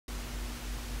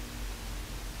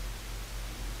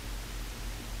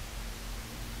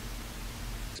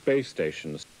space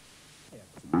stations.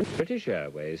 British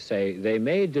Airways say they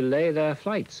may delay their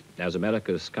flights as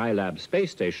America's Skylab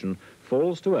space station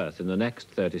falls to Earth in the next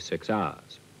 36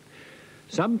 hours.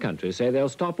 Some countries say they'll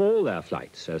stop all their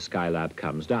flights as Skylab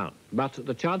comes down, but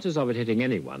the chances of it hitting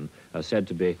anyone are said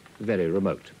to be very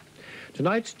remote.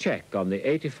 Tonight's check on the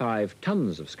 85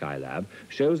 tons of Skylab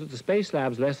shows that the Space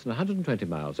Lab's less than 120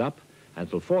 miles up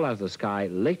and will fall out of the sky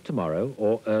late tomorrow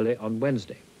or early on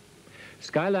Wednesday.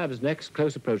 Skylab's next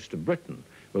close approach to Britain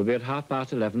will be at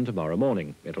 11:30 tomorrow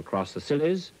morning. It'll cross the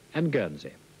Scillies and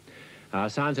Guernsey. Our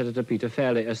science editor Peter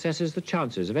Fairley assesses the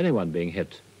chances of anyone being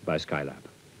hit by Skylab.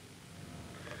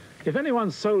 If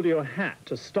anyone sold you a hat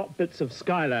to stop bits of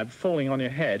Skylab falling on your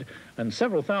head, and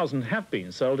several thousand have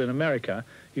been sold in America,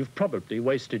 you've probably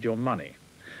wasted your money.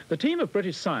 The team of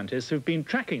British scientists who've been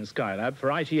tracking Skylab for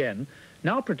ITN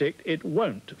now predict it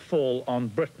won't fall on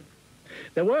Britain.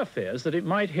 There were fears that it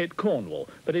might hit Cornwall,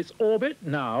 but its orbit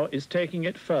now is taking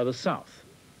it further south.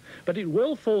 But it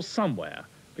will fall somewhere,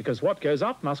 because what goes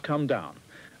up must come down.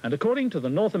 And according to the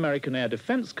North American Air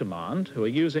Defense Command, who are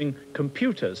using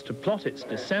computers to plot its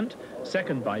descent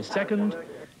second by second,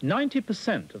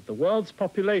 90% of the world's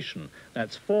population,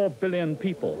 that's 4 billion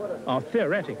people, are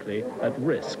theoretically at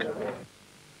risk.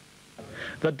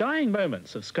 The dying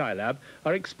moments of Skylab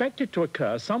are expected to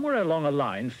occur somewhere along a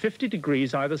line 50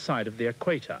 degrees either side of the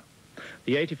equator.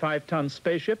 The 85-ton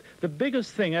spaceship, the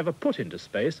biggest thing ever put into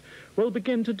space, will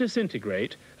begin to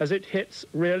disintegrate as it hits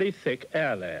really thick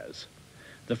air layers.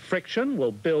 The friction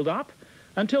will build up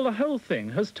until the whole thing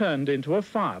has turned into a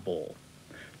fireball.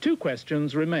 Two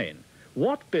questions remain.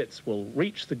 What bits will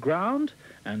reach the ground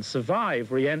and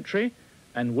survive re-entry,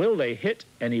 and will they hit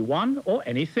anyone or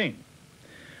anything?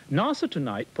 NASA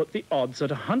tonight put the odds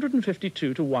at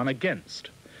 152 to 1 against,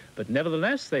 but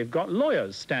nevertheless they've got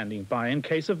lawyers standing by in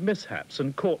case of mishaps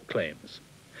and court claims.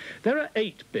 There are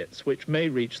 8 bits which may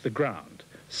reach the ground,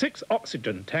 6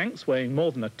 oxygen tanks weighing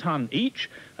more than a ton each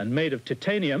and made of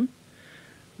titanium,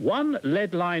 1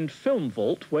 lead-lined film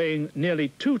vault weighing nearly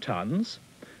 2 tons,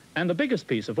 and the biggest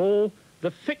piece of all,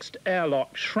 the fixed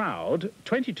airlock shroud,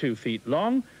 22 feet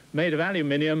long, made of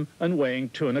aluminium and weighing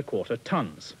 2¼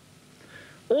 tons.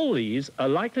 All these are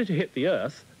likely to hit the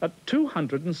Earth at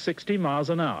 260 miles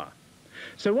an hour.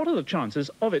 So what are the chances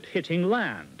of it hitting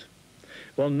land?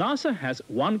 Well, NASA has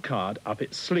one card up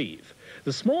its sleeve.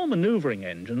 The small maneuvering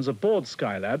engines aboard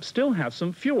Skylab still have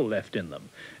some fuel left in them,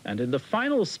 and in the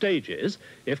final stages,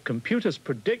 if computers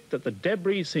predict that the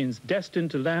debris seems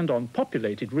destined to land on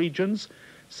populated regions,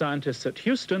 scientists at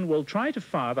Houston will try to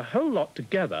fire the whole lot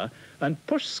together and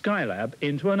push Skylab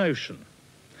into an ocean.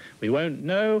 We won't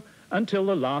know until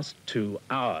the last 2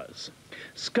 hours.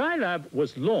 Skylab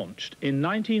was launched in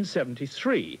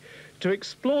 1973 to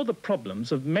explore the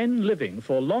problems of men living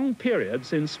for long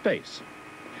periods in space.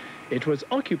 It was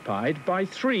occupied by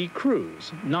 3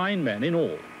 crews, 9 men in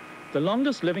all, the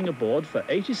longest living aboard for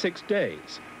 86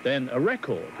 days, then a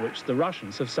record which the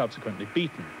Russians have subsequently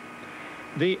beaten.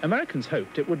 The Americans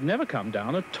hoped it would never come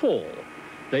down at all.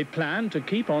 They planned to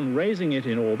keep on raising it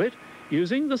in orbit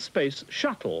using the space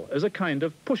shuttle as a kind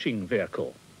of pushing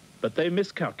vehicle, but they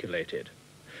miscalculated.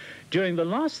 During the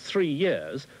last 3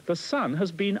 years, the sun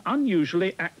has been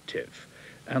unusually active,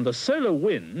 and the solar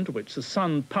wind, which the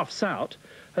sun puffs out,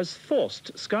 has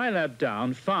forced Skylab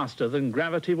down faster than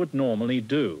gravity would normally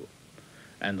do.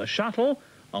 And the shuttle,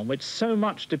 on which so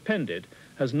much depended,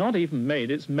 has not even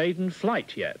made its maiden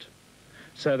flight yet.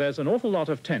 So there's an awful lot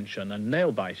of tension and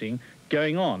nail-biting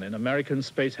going on in American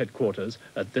space headquarters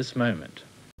at this moment.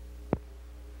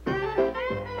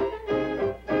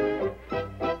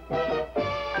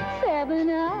 7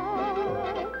 up,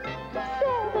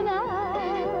 7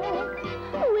 up,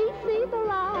 we see the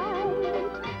light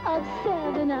of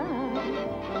 7 up.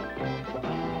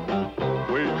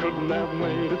 We couldn't have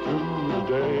made it through the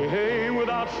day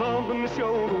without something to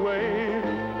show the way,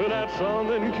 without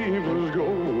something to keep us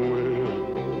going.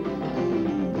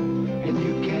 And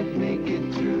you can't make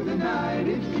it through the night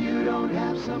if you don't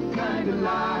have some kind of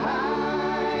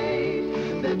light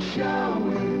that's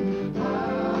showing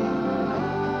up.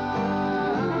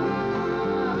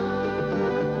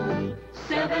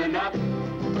 7 up, 7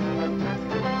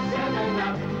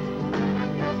 up,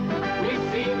 we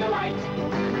see the light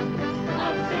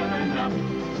of 7 up,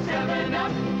 7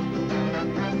 up,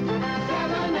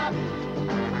 7 up,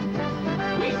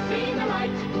 we see the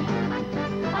light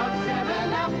of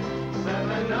 7 up,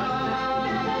 7 up,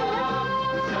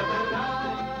 7 up.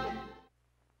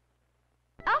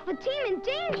 Alpha team in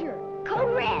danger!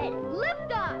 Code red,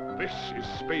 lift off! This is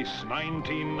Space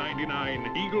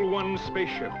 1999, Eagle 1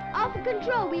 spaceship. Alpha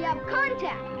Control, we have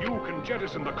contact. You can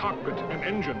jettison the cockpit and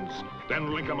engines,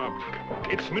 then link them up.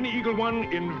 It's Mini Eagle 1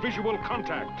 in visual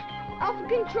contact. Alpha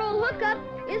Control hookup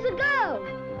is a go.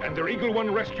 And their Eagle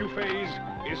 1 rescue phase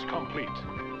is complete.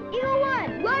 Eagle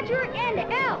 1, Roger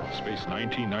and out. Space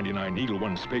 1999 Eagle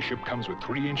 1 spaceship comes with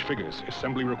 3-inch figures.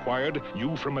 Assembly required,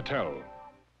 you from Mattel.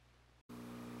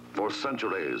 For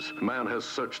centuries, man has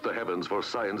searched the heavens for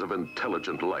signs of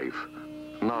intelligent life.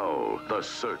 Now, the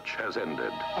search has ended.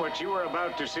 What you are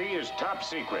about to see is top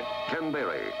secret. Ken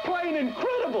Berry. Plain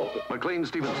incredible! McLean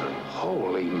Stevenson.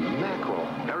 Holy mackerel.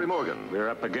 Harry Morgan. We're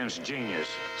up against genius.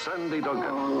 Sandy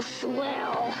Duncan. Oh,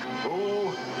 swell.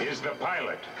 Who is the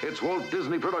pilot? It's Walt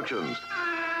Disney Productions.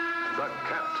 The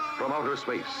Cat from Outer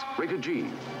Space. Rated G.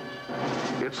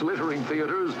 It's littering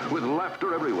theaters with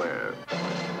laughter everywhere.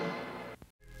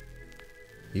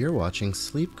 You're watching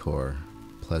Sleepcore.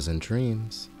 Pleasant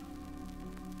dreams.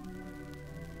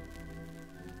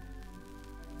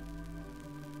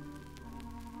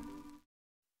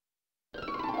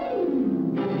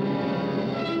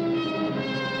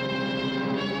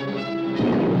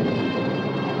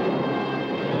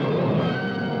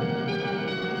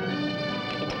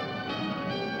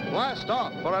 Blast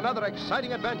off for another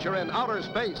exciting adventure in outer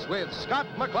space with Scott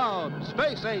McCloud,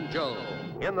 Space Angel,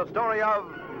 in the story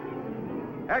of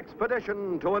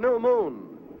Expedition to a New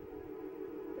Moon.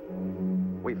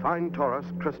 We find Taurus,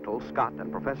 Crystal, Scott, and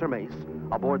Professor Mace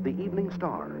aboard the Evening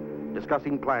Star,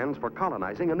 discussing plans for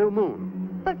colonizing a new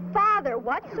moon. But, Father,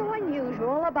 what's so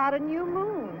unusual about a new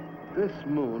moon? This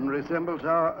moon resembles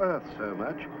our Earth so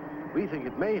much, we think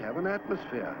it may have an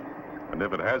atmosphere. And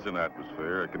if it has an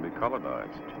atmosphere, it can be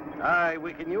colonized. Aye,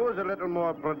 we can use a little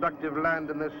more productive land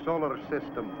in this solar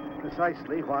system.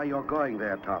 Precisely why you're going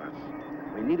there, Taurus.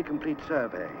 We need a complete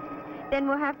survey. Then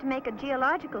we'll have to make a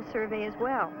geological survey as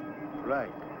well. Right.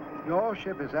 Your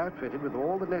ship is outfitted with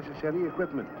all the necessary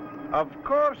equipment. Of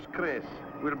course, Chris.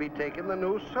 We'll be taking the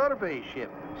new survey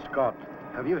ship. Scott,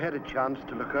 have you had a chance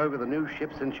to look over the new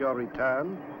ship since your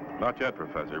return? Not yet,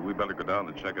 Professor. We better go down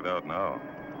and check it out now.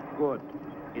 Good.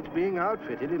 It's being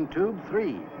outfitted in Tube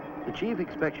 3. The Chief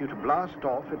expects you to blast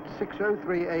off at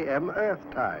 6:03 a.m. Earth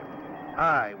time.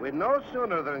 Aye, we'd no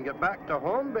sooner than get back to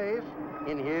home base.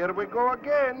 And here we go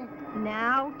again.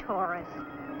 Now, Taurus.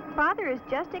 Father has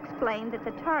just explained that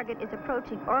the target is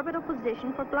approaching orbital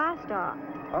position for blastoff.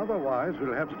 Otherwise,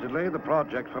 we'll have to delay the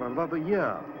project for another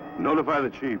year. Notify the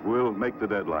Chief. We'll make the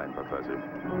deadline, Professor.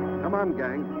 Come on,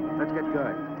 gang. Let's get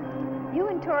going. You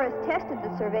and Taurus tested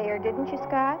the surveyor, didn't you,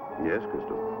 Scott? Yes,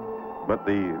 Crystal. But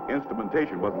the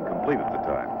instrumentation wasn't complete at the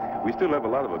time. We still have a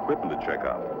lot of equipment to check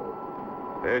out.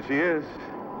 There she is.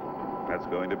 That's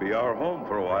going to be our home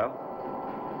for a while.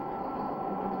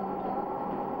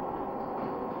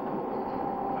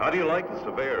 How do you like the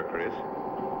Surveyor, Chris?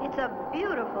 It's a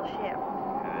beautiful ship.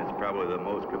 It's probably the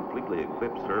most completely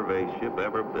equipped survey ship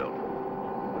ever built,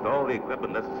 with all the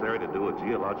equipment necessary to do a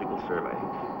geological survey.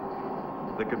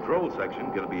 The control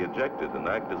section can be ejected and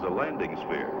act as a landing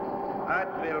sphere. I'd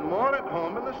feel more at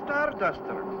home in the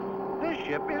Starduster. This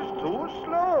ship is too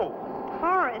slow.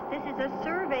 Taurus, this is a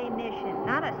survey mission,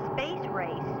 not a space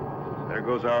race. There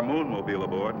goes our moonmobile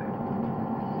aboard.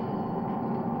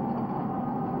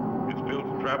 It's built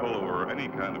to travel over any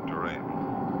kind of terrain.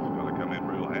 It's going to come in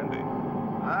real handy.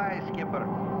 Aye, Skipper.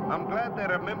 I'm glad they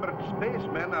remembered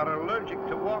spacemen are allergic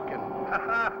to walking. Ha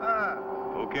ha ha.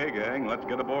 Okay, gang, let's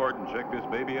get aboard and check this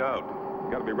baby out.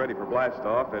 Got to be ready for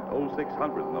blastoff at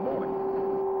 0600 in the morning.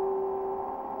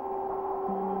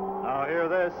 Now hear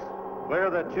this. Clear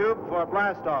the tube for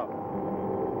blastoff.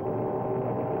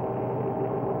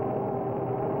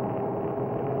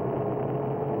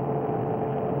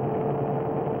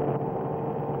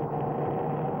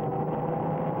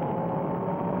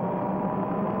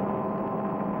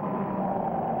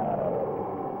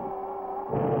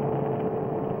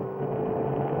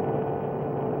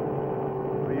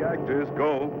 Reactors,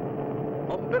 go.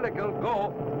 Umbilical,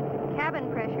 go.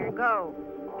 Cabin pressure, go.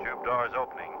 Tube doors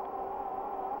opening.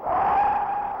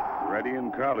 Ready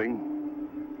and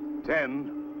counting.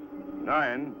 10,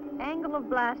 9. Angle of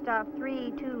blastoff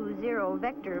 320,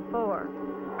 vector 4.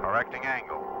 Correcting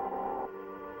angle.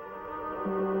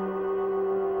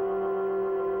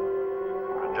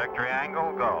 Trajectory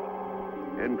angle, go.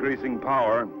 Increasing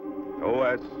power.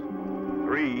 OS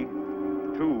 3, 2,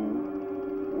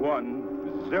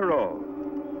 1, 0.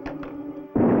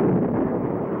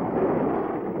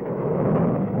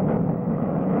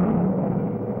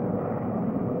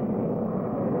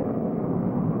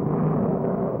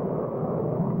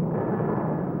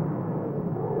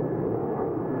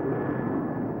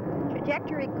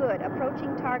 Trajectory good. pilot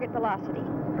approaching target velocity.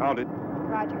 Count it.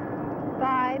 Roger.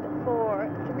 5,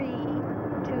 4, 3, 2,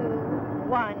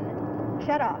 1.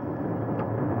 Shut off.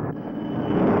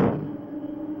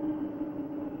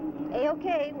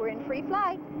 A-OK, we're in free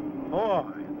flight. Boy,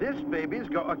 this baby's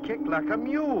got a kick like a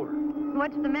mule.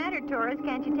 What's the matter, Torres?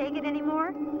 Can't you take it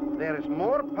anymore? There is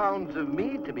more pounds of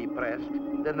me to be pressed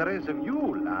than there is of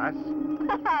you, lass.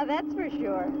 That's for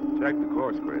sure. Check the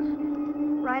course, Chris.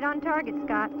 Right on target,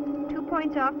 Scott. 2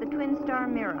 points off the Twin Star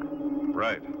Mirror.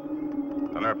 Right.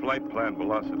 And our flight plan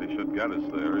velocity should get us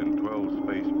there in 12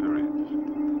 space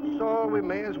periods. So we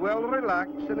may as well relax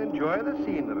and enjoy the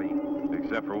scenery.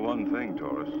 Except for one thing,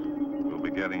 Taurus. We'll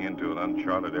be getting into an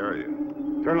uncharted area.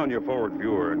 Turn on your forward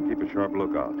viewer and keep a sharp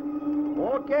lookout.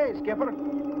 Okay, Skipper.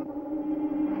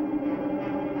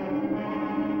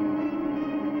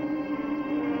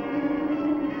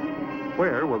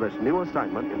 Where will this new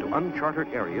assignment into uncharted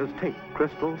areas take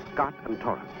Crystal, Scott, and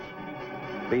Taurus?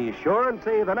 Be sure and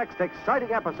see the next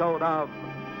exciting episode of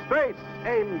Space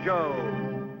Angel.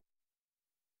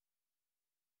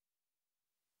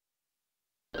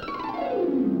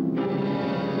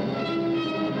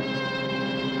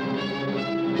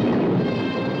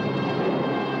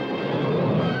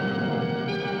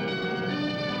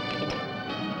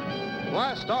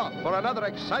 Blast off for another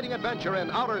exciting adventure in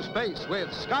outer space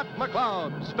with Scott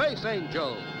McCloud, Space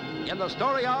Angel, in the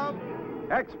story of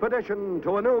Expedition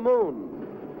to a New Moon.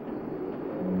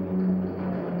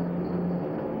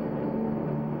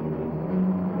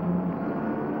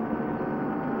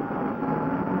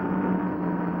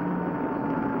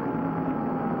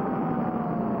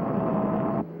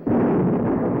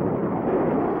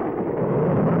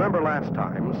 Last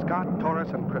time, Scott, Taurus,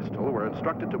 and Crystal were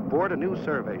instructed to board a new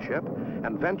survey ship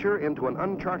and venture into an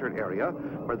uncharted area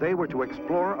where they were to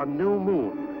explore a new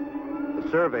moon. The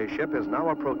survey ship is now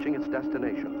approaching its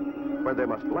destination, where they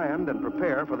must land and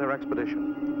prepare for their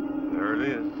expedition. There it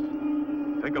is.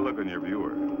 Take a look in your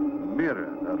viewer. Mirror,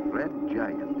 the red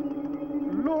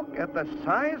giant. Look at the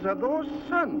size of those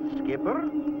suns, Skipper.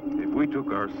 If we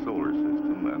took our solar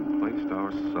system and placed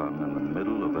our sun in the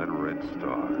middle of that red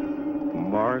star,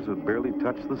 Mars would barely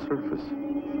touch the surface.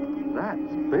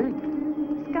 That's big.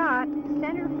 Scott,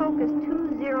 center focus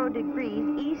 20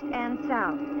 degrees east and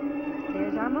south.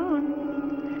 There's our moon.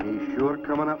 She's sure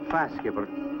coming up fast, Skipper.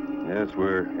 Yes,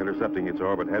 we're intercepting its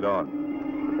orbit head on.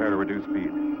 Prepare to reduce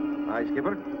speed. Aye,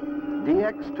 Skipper.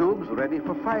 DX tubes ready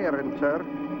for firing, sir.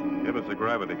 Give us a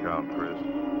gravity count, Chris.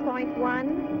 0.1,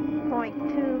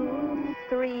 0.2,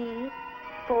 3,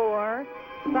 4,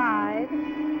 5.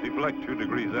 Deflect 2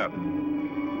 degrees out.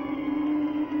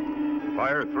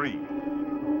 Fire 3.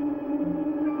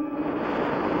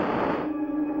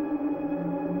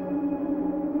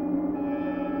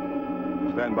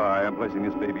 Stand by. I'm placing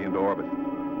this baby into orbit.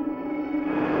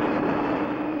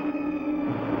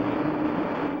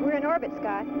 We're in orbit,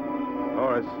 Scott.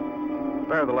 Taurus,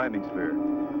 prepare the landing sphere.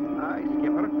 Aye,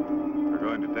 Skipper. We're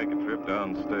going to take a trip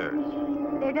downstairs.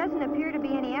 There doesn't appear to be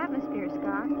any atmosphere,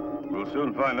 Scott. We'll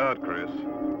soon find out, Chris.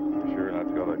 We're sure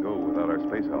not gonna go without our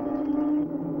space helmets.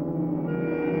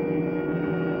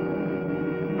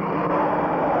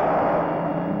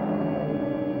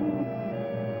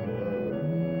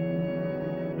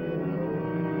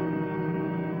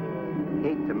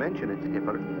 Hate to mention it,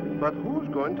 Skipper, but who's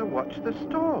going to watch the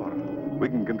store? We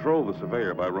can control the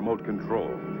surveyor by remote control.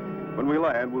 When we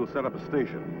land, we'll set up a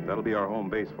station. That'll be our home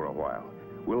base for a while.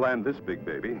 We'll land this big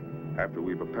baby after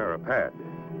we prepare a pad.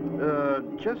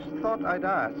 Just thought I'd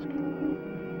ask.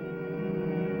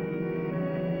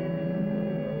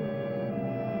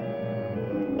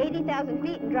 $80,000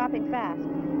 feet and dropping fast.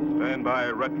 Stand by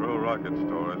retro rockets,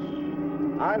 Taurus.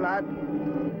 Aye, lad.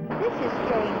 This is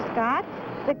strange, Scott.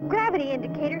 The gravity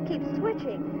indicator keeps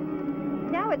switching.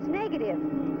 Now it's negative.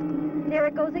 There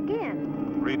it goes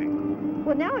again. Reading.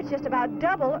 Well, now it's just about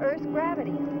double Earth's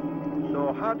gravity.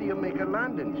 So how do you make a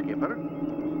landing, Skipper?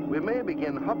 We may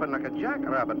begin hopping like a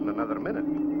jackrabbit in another minute.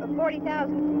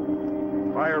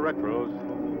 40,000. Fire retros.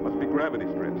 Must be gravity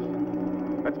strips.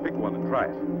 Let's pick one and try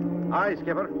it. Aye,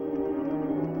 Skipper.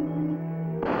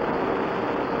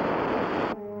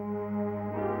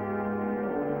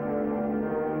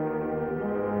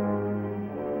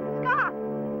 Scott!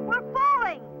 We're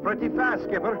falling! Pretty fast,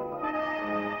 Skipper.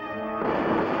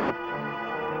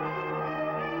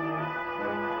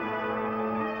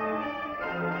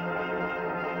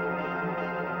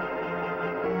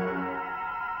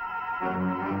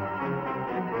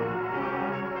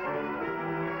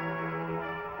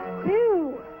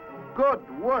 Phew! Good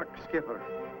work, Skipper.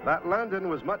 That landing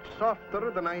was much softer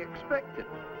than I expected.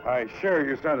 I share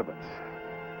your sentiments.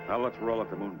 Now let's roll up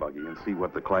the moon buggy and see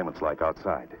what the climate's like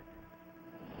outside.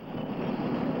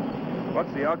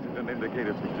 What's the oxygen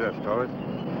indicator suggest, Torres?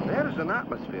 There's an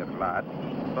atmosphere, lad,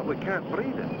 but we can't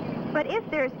breathe it. But if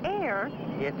there's air...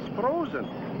 It's frozen.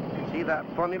 See that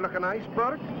funny-looking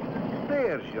iceberg?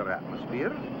 There's your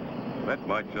atmosphere. That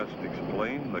might just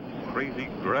explain the crazy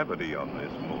gravity on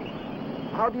this moon.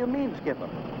 How do you mean, Skipper?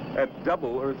 At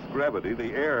double Earth's gravity,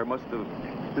 the air must have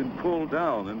been pulled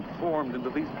down and formed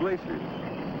into these glaciers.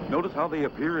 Notice how they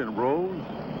appear in rows?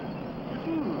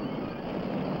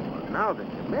 Well, now that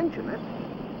you mention it...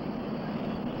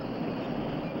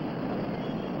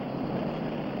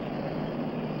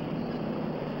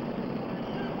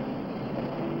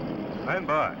 Stand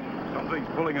by. Something's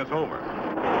pulling us over.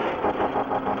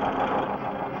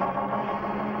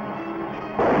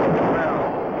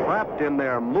 Well, trapped in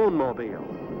their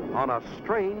moonmobile on a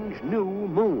strange new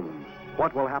moon.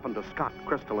 What will happen to Scott,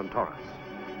 Crystal, and Torres?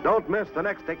 Don't miss the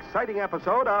next exciting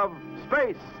episode of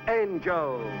Space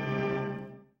Angels.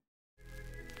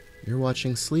 You're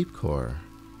watching Sleepcore,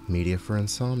 media for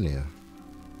insomnia.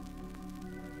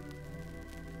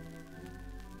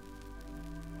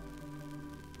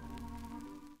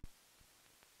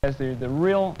 As the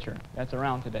real that's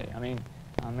around today. I mean,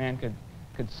 a man could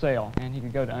sail and he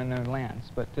could go to unknown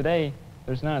lands, but today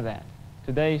there's none of that.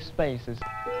 Today space is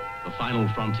the final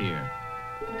frontier.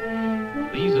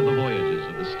 These are the voyages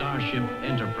of the Starship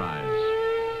Enterprise.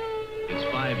 Its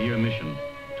 5-year mission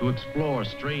to explore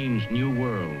strange new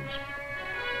worlds,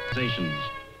 stations,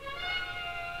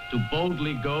 to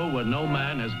boldly go where no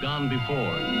man has gone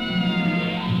before.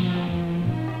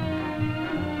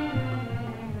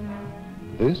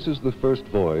 This is the first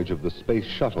voyage of the Space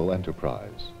Shuttle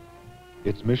Enterprise.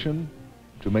 Its mission?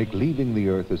 To make leaving the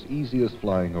Earth as easy as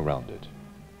flying around it.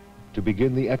 To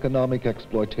begin the economic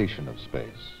exploitation of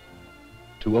space.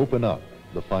 To open up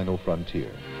the final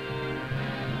frontier.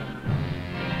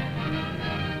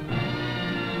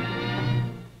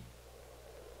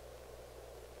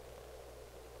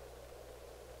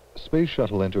 Space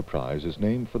Shuttle Enterprise is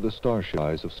named for the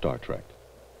starship of Star Trek.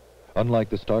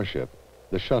 Unlike the Starship,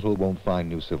 the shuttle won't find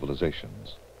new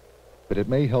civilizations, but it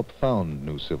may help found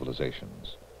new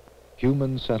civilizations.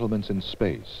 Human settlements in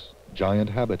space, giant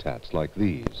habitats like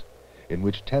these, in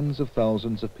which tens of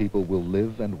thousands of people will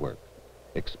live and work,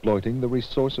 exploiting the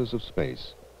resources of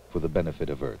space for the benefit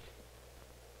of Earth.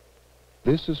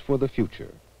 This is for the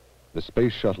future. The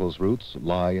space shuttle's roots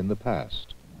lie in the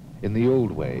past, in the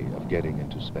old way of getting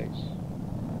into space.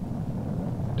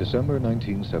 December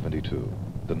 1972.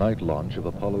 The night launch of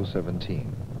Apollo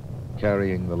 17,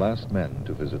 carrying the last men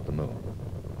to visit the moon.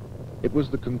 It was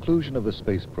the conclusion of a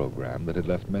space program that had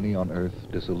left many on Earth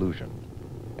disillusioned,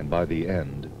 and by the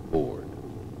end, bored.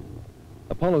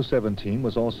 Apollo 17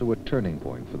 was also a turning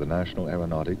point for the National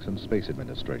Aeronautics and Space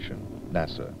Administration,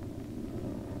 NASA.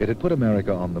 It had put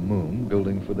America on the moon,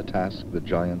 building for the task the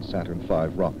giant Saturn V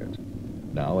rocket,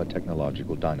 now a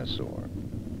technological dinosaur.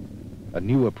 A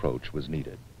new approach was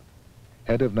needed.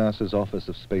 Head of NASA's Office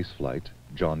of Spaceflight,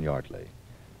 John Yardley.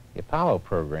 The Apollo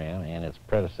program and its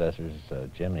predecessors,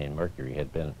 Gemini and Mercury,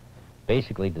 had been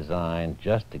basically designed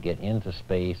just to get into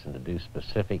space and to do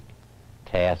specific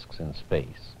tasks in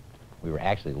space. We were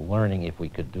actually learning if we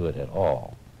could do it at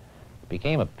all. It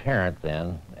became apparent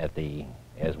then,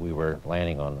 as we were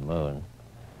landing on the moon,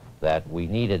 that we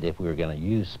needed, if we were going to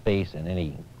use space in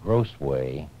any gross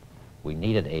way, we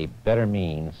needed a better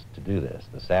means to do this.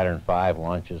 The Saturn V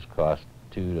launches cost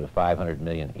 $200 to $500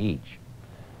 million each.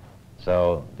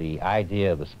 So the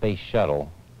idea of the space shuttle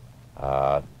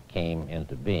came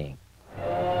into being.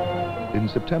 In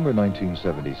September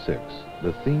 1976,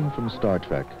 the theme from Star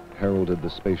Trek heralded the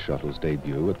space shuttle's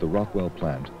debut at the Rockwell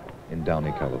plant in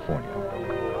Downey, California.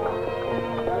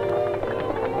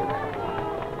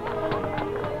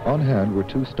 On hand were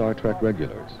 2 Star Trek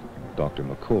regulars, Dr.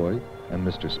 McCoy and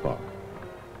Mr. Spock.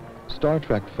 Star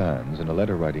Trek fans in a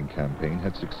letter-writing campaign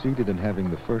had succeeded in having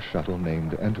the first shuttle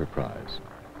named Enterprise,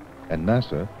 and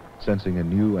NASA, sensing a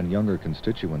new and younger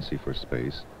constituency for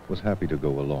space, was happy to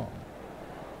go along.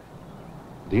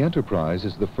 The Enterprise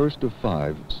is the first of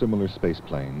 5 similar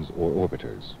spaceplanes or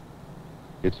orbiters.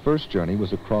 Its first journey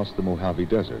was across the Mojave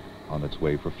Desert on its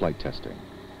way for flight testing.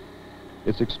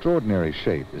 Its extraordinary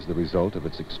shape is the result of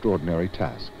its extraordinary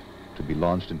task, to be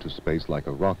launched into space like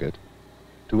a rocket,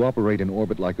 to operate in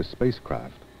orbit like a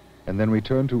spacecraft, and then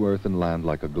return to Earth and land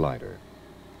like a glider.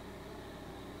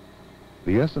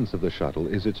 The essence of the shuttle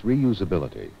is its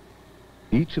reusability.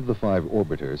 Each of the 5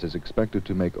 orbiters is expected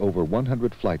to make over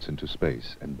 100 flights into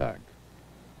space and back.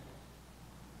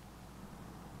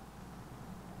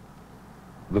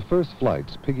 The first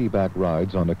flights piggyback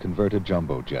rides on a converted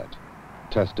jumbo jet,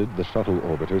 tested the shuttle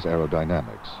orbiter's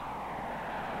aerodynamics.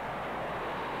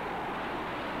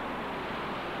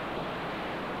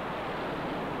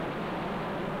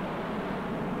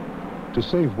 To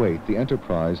save weight, the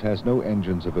Enterprise has no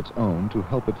engines of its own to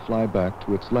help it fly back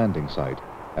to its landing site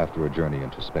after a journey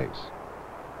into space.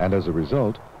 And as a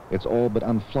result, it's all but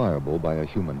unflyable by a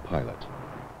human pilot.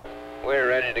 We're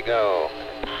ready to go.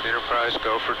 Enterprise,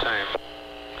 go for time.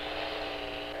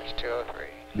 There's 203.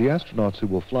 The astronauts who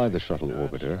will fly the shuttle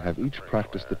orbiter have each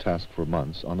practiced the task for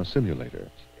months on a simulator.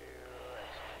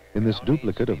 In this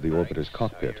duplicate of the orbiter's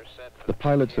cockpit, the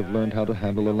pilots have learned how to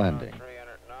handle a landing.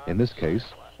 In this case,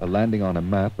 a landing on a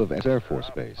map of Air Force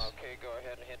Base.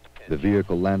 The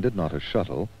vehicle landed not a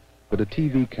shuttle, but a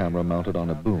TV camera mounted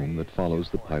on a boom that follows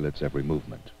the pilot's every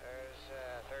movement.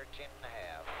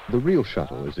 The real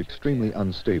shuttle is extremely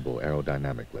unstable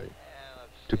aerodynamically.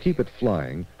 To keep it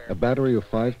flying, a battery of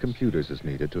 5 computers is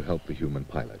needed to help the human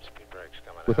pilot.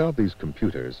 Without these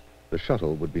computers, the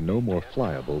shuttle would be no more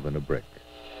flyable than a brick.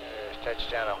 There's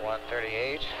touchdown at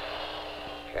 138.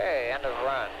 Okay, end of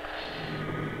run.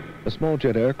 A small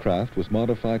jet aircraft was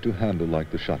modified to handle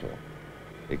like the shuttle.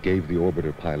 It gave the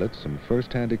orbiter pilot some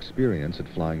first-hand experience at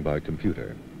flying by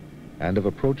computer and of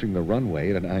approaching the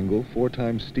runway at an angle 4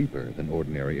 times steeper than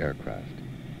ordinary aircraft.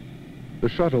 The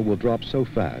shuttle will drop so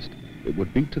fast it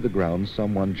would beat to the ground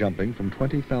someone jumping from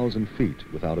 20,000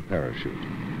 feet without a parachute.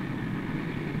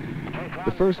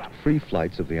 The first free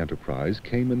flights of the Enterprise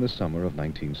came in the summer of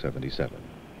 1977.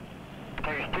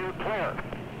 There's 2 clear.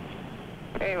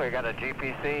 Okay, we got a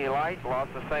GPC light,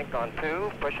 lost the sync on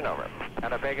 2, pushing over.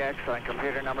 And a big X on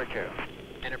computer number 2.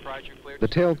 Enterprise, you're clear. The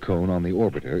tail cone on the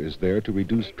orbiter is there to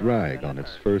reduce drag on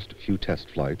its first few test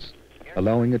flights,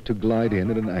 allowing it to glide in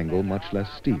at an angle much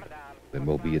less steep than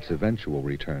will be its eventual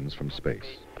returns from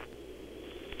space.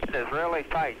 It is really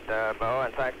tight, Bo.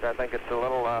 In fact, I think it's a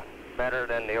little better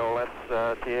than the old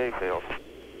STA field.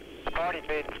 40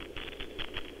 feet.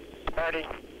 30.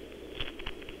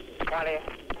 20.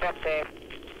 15.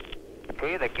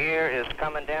 Okay, the gear is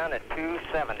coming down at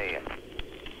 270.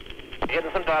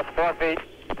 Getting some dust, 4 feet.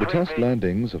 The test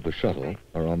landings of the shuttle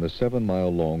are on the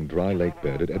 7-mile-long dry lake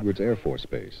bed at Edwards Air Force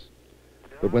Base.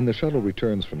 But when the shuttle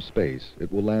returns from space,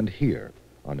 it will land here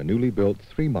on a newly built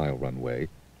 3-mile runway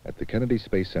at the Kennedy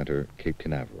Space Center, Cape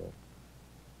Canaveral.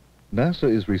 NASA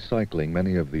is recycling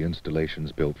many of the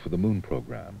installations built for the moon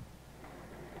program.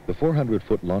 The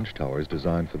 400-foot launch towers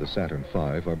designed for the Saturn V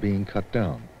are being cut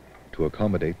down to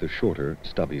accommodate the shorter,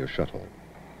 stubbier shuttle.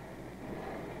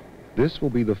 This will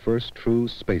be the first true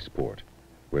spaceport,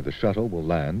 where the shuttle will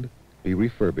land, be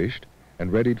refurbished,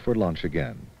 and readied for launch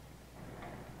again.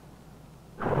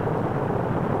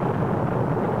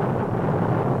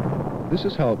 This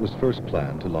is how it was first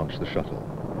planned to launch the shuttle.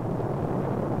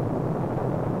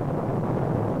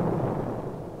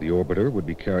 The orbiter would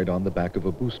be carried on the back of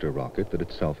a booster rocket that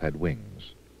itself had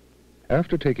wings.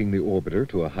 After taking the orbiter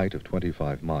to a height of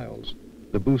 25 miles,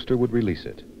 the booster would release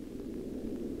it.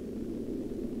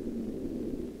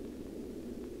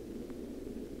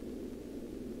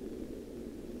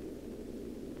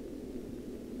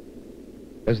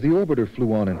 As the orbiter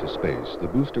flew on into space, the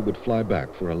booster would fly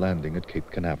back for a landing at Cape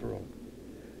Canaveral.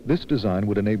 This design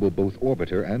would enable both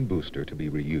orbiter and booster to be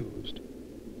reused.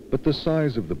 But the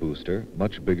size of the booster,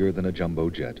 much bigger than a jumbo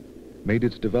jet, made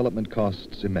its development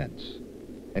costs immense.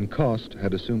 And cost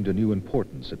had assumed a new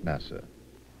importance at NASA.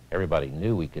 Everybody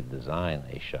knew we could design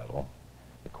a shuttle.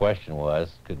 The question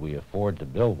was, could we afford to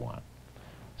build one?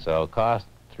 So cost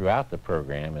throughout the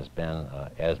program has been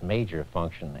as major a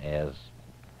function as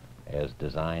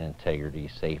design integrity,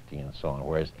 safety, and so on.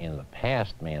 Whereas in the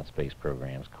past manned space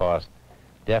programs, cost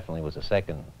definitely was a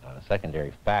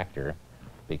secondary factor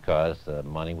because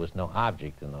money was no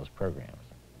object in those programs.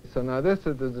 So now this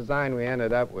is the design we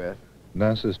ended up with.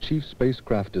 NASA's chief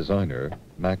spacecraft designer,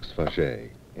 Max Faget.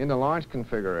 In the launch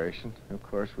configuration, of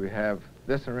course, we have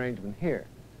this arrangement here,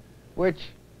 which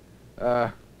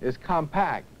is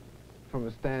compact from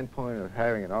a standpoint of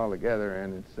having it all together,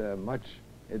 and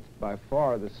it's by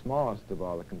far the smallest of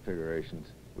all the configurations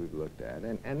we've looked at.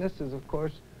 And this is, of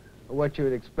course, what you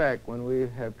would expect when we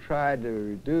have tried to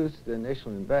reduce the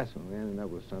initial investment. We ended up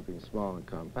with something small and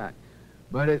compact.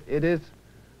 But it is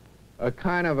a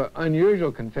kind of an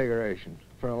unusual configuration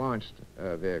for a launched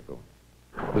vehicle.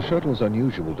 The shuttle's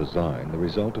unusual design, the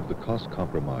result of the cost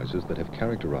compromises that have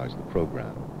characterized the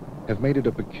program, have made it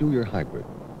a peculiar hybrid,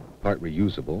 part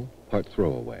reusable, part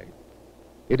throwaway.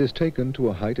 It is taken to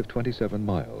a height of 27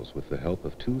 miles with the help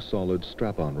of 2 solid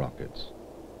strap-on rockets.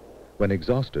 When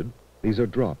exhausted, these are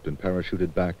dropped and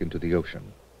parachuted back into the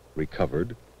ocean,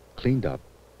 recovered, cleaned up,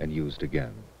 and used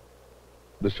again.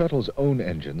 The shuttle's own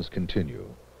engines continue.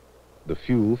 The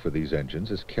fuel for these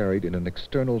engines is carried in an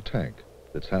external tank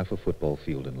that's half a football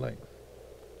field in length.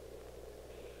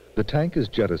 The tank is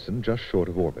jettisoned just short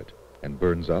of orbit, and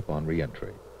burns up on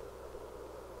re-entry.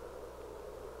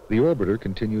 The orbiter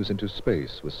continues into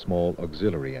space with small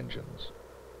auxiliary engines.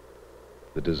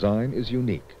 The design is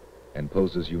unique and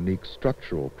poses unique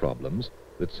structural problems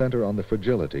that center on the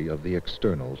fragility of the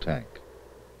external tank.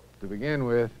 To begin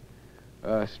with,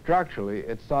 structurally,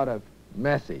 it's sort of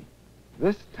messy.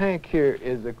 This tank here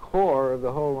is the core of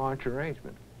the whole launch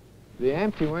arrangement. The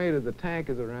empty weight of the tank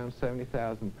is around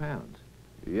 70,000 pounds.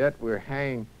 Yet we're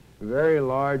hanging very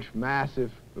large,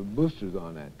 massive boosters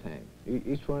on that tank.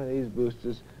 Each one of these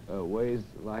boosters weighs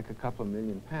like a couple of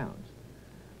million pounds.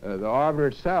 The orbiter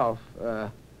itself,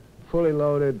 fully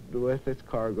loaded with its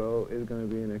cargo, is going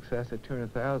to be in excess of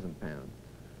 200,000 pounds.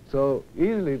 So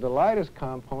easily the lightest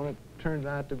component turns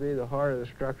out to be the heart of the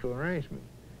structural arrangement.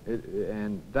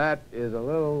 And that is a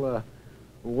little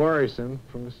worrisome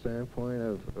from the standpoint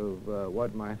of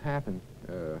what might happen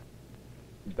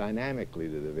dynamically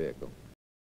to the vehicle.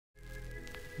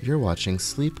 You're watching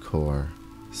Sleepcore.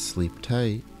 Sleep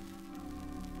tight.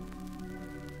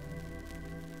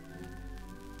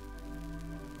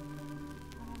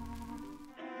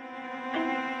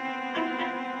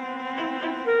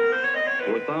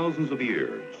 For thousands of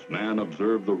years, man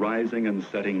observed the rising and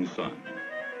setting sun,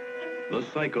 the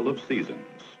cycle of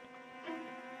seasons,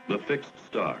 the fixed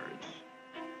stars,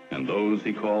 and those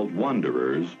he called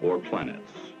wanderers or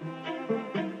planets.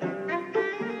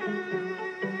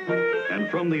 And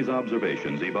from these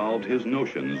observations evolved his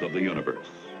notions of the universe.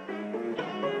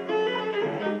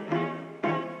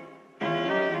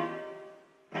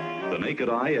 The naked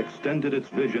eye extended its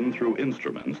vision through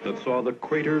instruments that saw the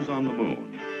craters on the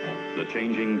moon, the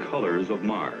changing colors of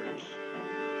Mars,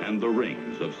 and the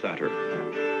rings of Saturn.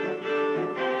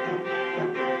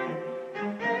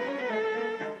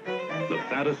 The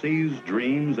fantasies,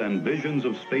 dreams, and visions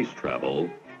of space travel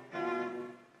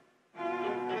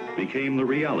became the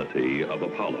reality of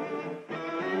Apollo.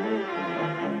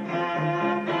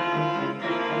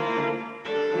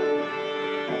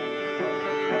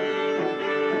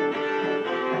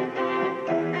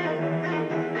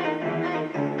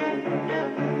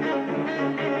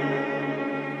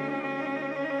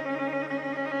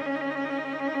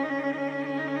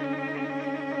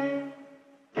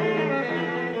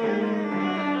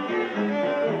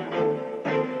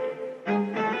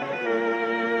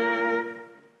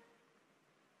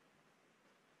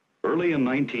 Early in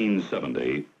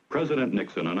 1970, President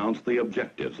Nixon announced the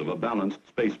objectives of a balanced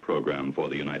space program for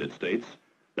the United States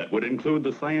that would include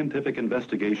the scientific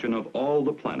investigation of all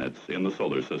the planets in the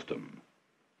solar system.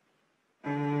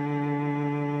 Of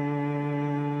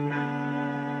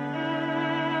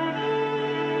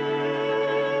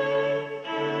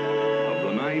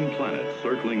the 9 planets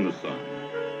circling the sun,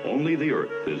 only the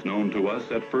Earth is known to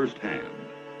us at first hand.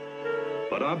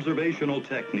 But observational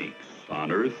techniques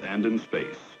on Earth and in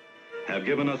space have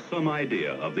given us some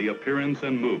idea of the appearance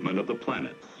and movement of the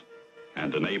planets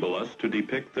and enable us to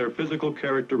depict their physical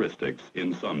characteristics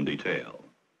in some detail.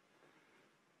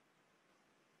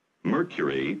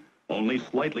 Mercury, only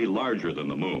slightly larger than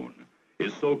the moon,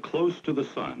 is so close to the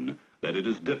sun that it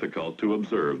is difficult to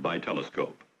observe by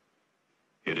telescope.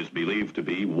 It is believed to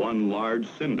be one large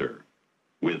cinder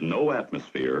with no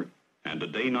atmosphere and a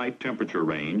day-night temperature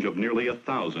range of nearly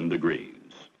 1,000 degrees.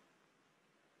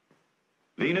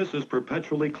 Venus is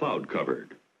perpetually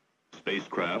cloud-covered.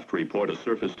 Spacecraft report a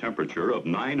surface temperature of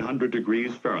 900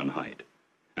 degrees Fahrenheit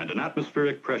and an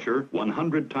atmospheric pressure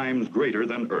 100 times greater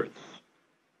than Earth's.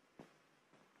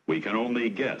 We can only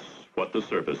guess what the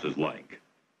surface is like.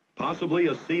 Possibly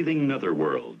a seething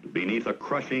netherworld beneath a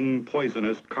crushing,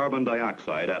 poisonous carbon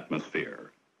dioxide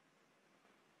atmosphere.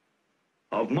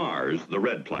 Of Mars, the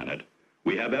red planet,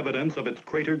 we have evidence of its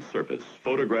cratered surface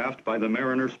photographed by the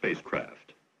Mariner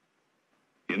spacecraft.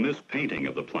 In this painting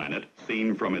of the planet,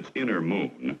 seen from its inner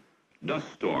moon, dust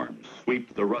storms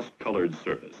sweep the rust-colored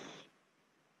surface.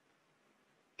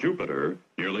 Jupiter,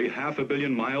 nearly 500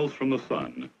 million miles from the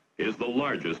sun, is the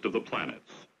largest of the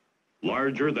planets,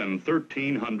 larger than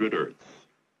 1,300 Earths.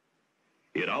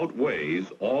 It outweighs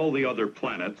all the other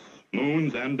planets,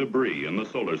 moons, and debris in the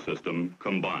solar system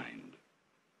combined.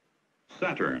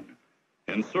 Saturn,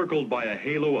 encircled by a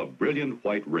halo of brilliant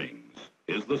white rings,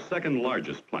 is the second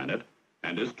largest planet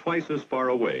and is twice as far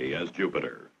away as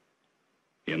Jupiter.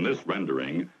 In this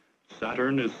rendering,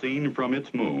 Saturn is seen from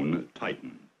its moon,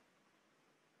 Titan.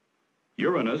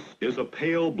 Uranus is a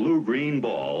pale blue-green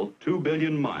ball 2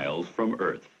 billion miles from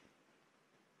Earth,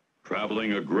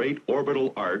 traveling a great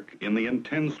orbital arc in the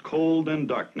intense cold and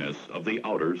darkness of the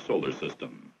outer solar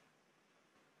system.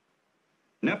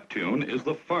 Neptune is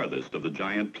the farthest of the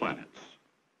giant planets,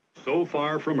 so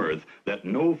far from Earth that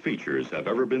no features have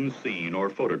ever been seen or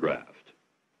photographed.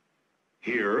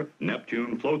 Here,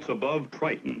 Neptune floats above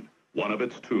Triton, one of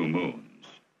its 2 moons.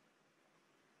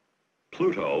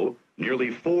 Pluto,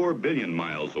 nearly 4 billion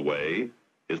miles away,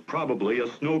 is probably a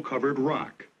snow-covered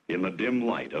rock in the dim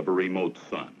light of a remote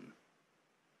sun.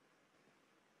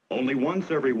 Only once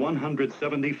every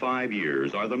 175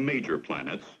 years are the major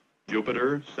planets,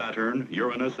 Jupiter, Saturn,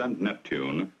 Uranus, and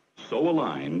Neptune, so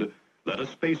aligned that a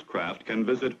spacecraft can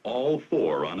visit all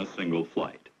 4 on a single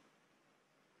flight.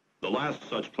 The last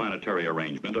such planetary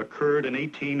arrangement occurred in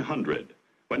 1800,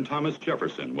 when Thomas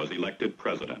Jefferson was elected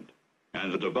president,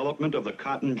 and the development of the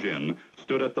cotton gin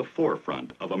stood at the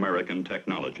forefront of American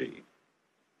technology.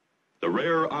 The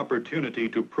rare opportunity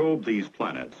to probe these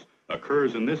planets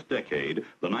occurs in this decade,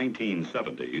 the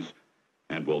 1970s,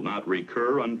 and will not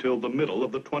recur until the middle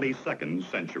of the 22nd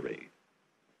century.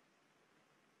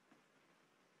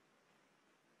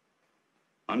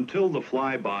 Until the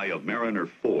flyby of Mariner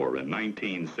 4 in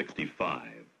 1965,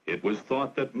 it was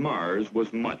thought that Mars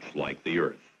was much like the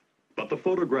Earth. But the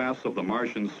photographs of the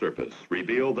Martian surface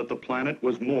revealed that the planet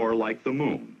was more like the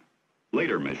Moon.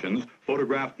 Later missions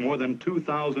photographed more than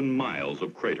 2,000 miles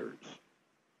of craters.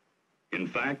 In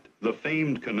fact, the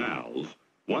famed canals,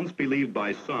 once believed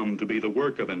by some to be the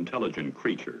work of intelligent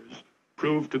creatures,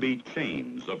 proved to be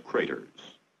chains of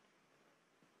craters.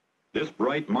 This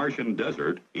bright Martian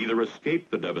desert either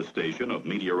escaped the devastation of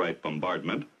meteorite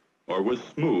bombardment or was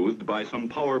smoothed by some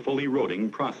powerful eroding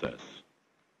process.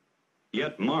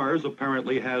 Yet Mars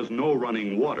apparently has no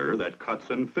running water that cuts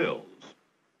and fills,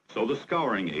 so the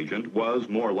scouring agent was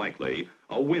more likely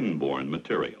a wind-borne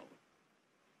material.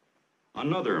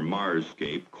 Another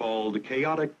Marsscape called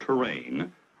chaotic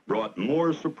terrain brought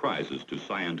more surprises to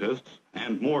scientists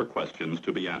and more questions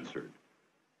to be answered.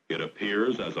 It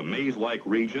appears as a maze-like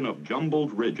region of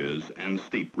jumbled ridges and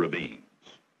steep ravines.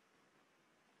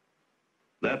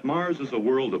 That Mars is a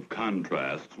world of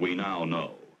contrasts we now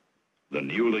know. The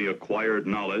newly acquired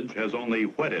knowledge has only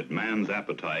whetted man's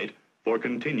appetite for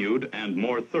continued and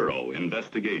more thorough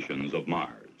investigations of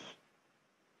Mars.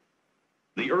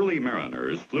 The early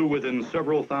mariners flew within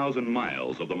several thousand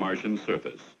miles of the Martian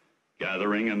surface,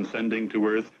 gathering and sending to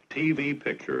Earth TV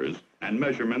pictures and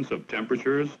measurements of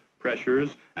temperatures,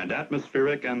 pressures, and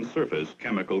atmospheric and surface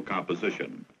chemical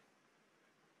composition.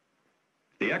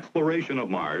 The exploration of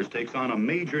Mars takes on a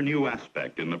major new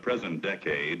aspect in the present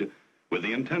decade with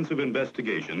the intensive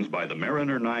investigations by the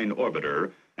Mariner 9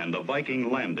 orbiter and the Viking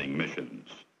landing missions.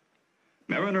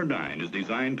 Mariner 9 is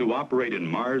designed to operate in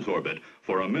Mars orbit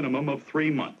for a minimum of 3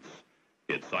 months.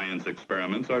 Its science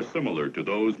experiments are similar to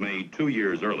those made 2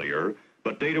 years earlier,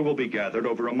 but data will be gathered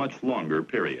over a much longer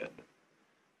period.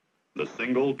 The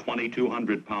single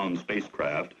 2,200-pound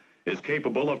spacecraft is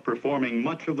capable of performing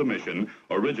much of the mission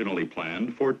originally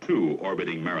planned for 2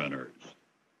 orbiting mariners.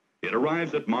 It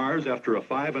arrives at Mars after a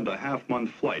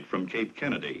 5.5-month flight from Cape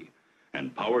Kennedy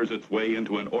and powers its way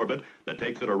into an orbit that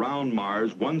takes it around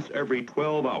Mars once every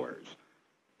 12 hours.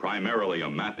 Primarily a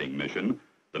mapping mission,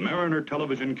 the Mariner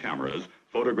television cameras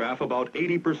photograph about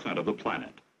 80% of the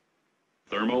planet.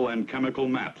 Thermal and chemical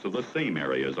maps of the same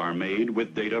areas are made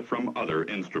with data from other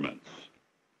instruments.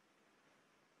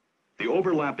 The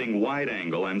overlapping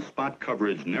wide-angle and spot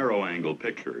coverage narrow-angle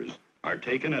pictures are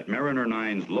taken at Mariner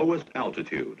 9's lowest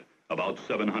altitude, about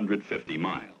 750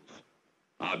 miles.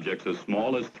 Objects as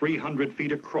small as 300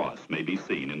 feet across may be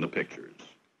seen in the pictures.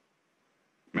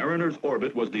 Mariner's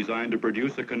orbit was designed to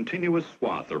produce a continuous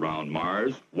swath around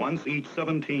Mars once each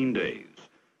 17 days,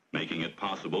 making it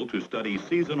possible to study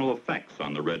seasonal effects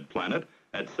on the red planet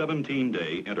at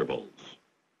 17-day intervals.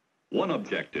 One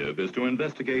objective is to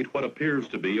investigate what appears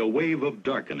to be a wave of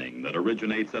darkening that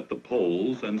originates at the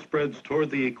poles and spreads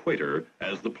toward the equator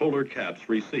as the polar caps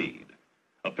recede,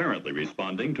 apparently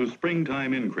responding to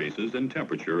springtime increases in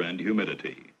temperature and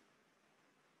humidity.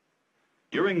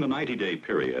 During the 90-day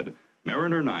period,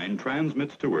 Mariner 9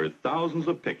 transmits to Earth thousands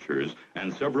of pictures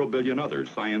and several billion other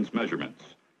science measurements.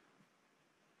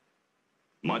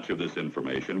 Much of this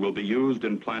information will be used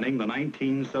in planning the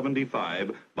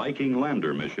 1975 Viking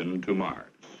lander mission to Mars.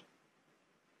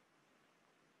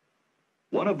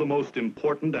 One of the most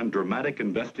important and dramatic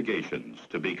investigations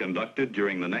to be conducted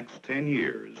during the next 10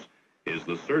 years is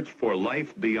the search for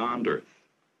life beyond Earth.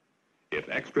 If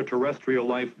extraterrestrial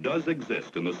life does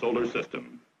exist in the solar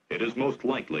system, it is most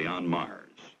likely on Mars.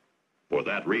 For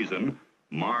that reason,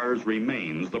 Mars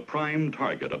remains the prime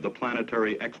target of the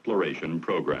planetary exploration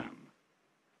program.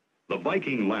 The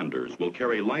Viking landers will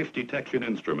carry life detection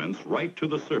instruments right to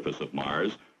the surface of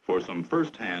Mars for some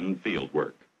first-hand field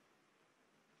work.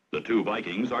 The 2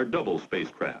 Vikings are double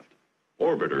spacecraft,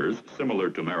 orbiters similar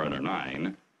to Mariner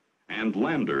 9, and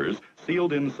landers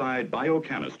sealed inside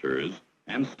biocanisters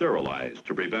and sterilized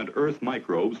to prevent Earth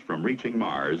microbes from reaching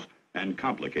Mars and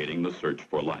complicating the search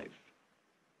for life.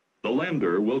 The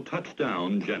lander will touch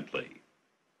down gently,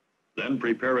 then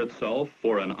prepare itself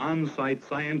for an on-site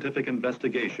scientific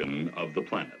investigation of the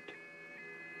planet.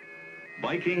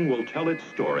 Viking will tell its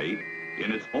story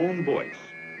in its own voice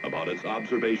about its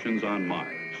observations on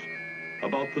Mars,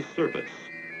 about the surface,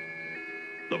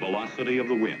 the velocity of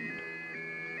the wind,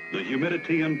 the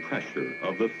humidity and pressure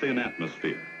of the thin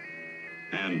atmosphere,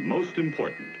 and most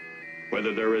important,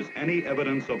 whether there is any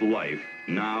evidence of life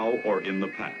now or in the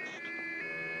past.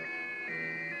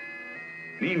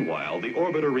 Meanwhile, the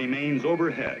orbiter remains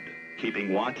overhead,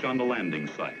 keeping watch on the landing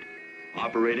site,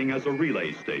 operating as a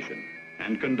relay station,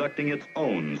 and conducting its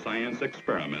own science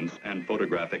experiments and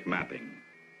photographic mapping.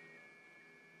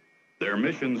 Their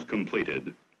missions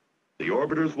completed, the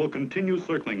orbiters will continue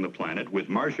circling the planet with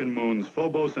Martian moons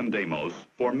Phobos and Deimos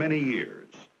for many years.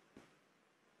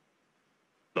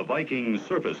 The Viking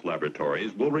surface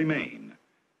laboratories will remain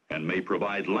and may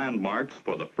provide landmarks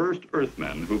for the first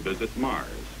Earthmen who visit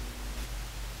Mars.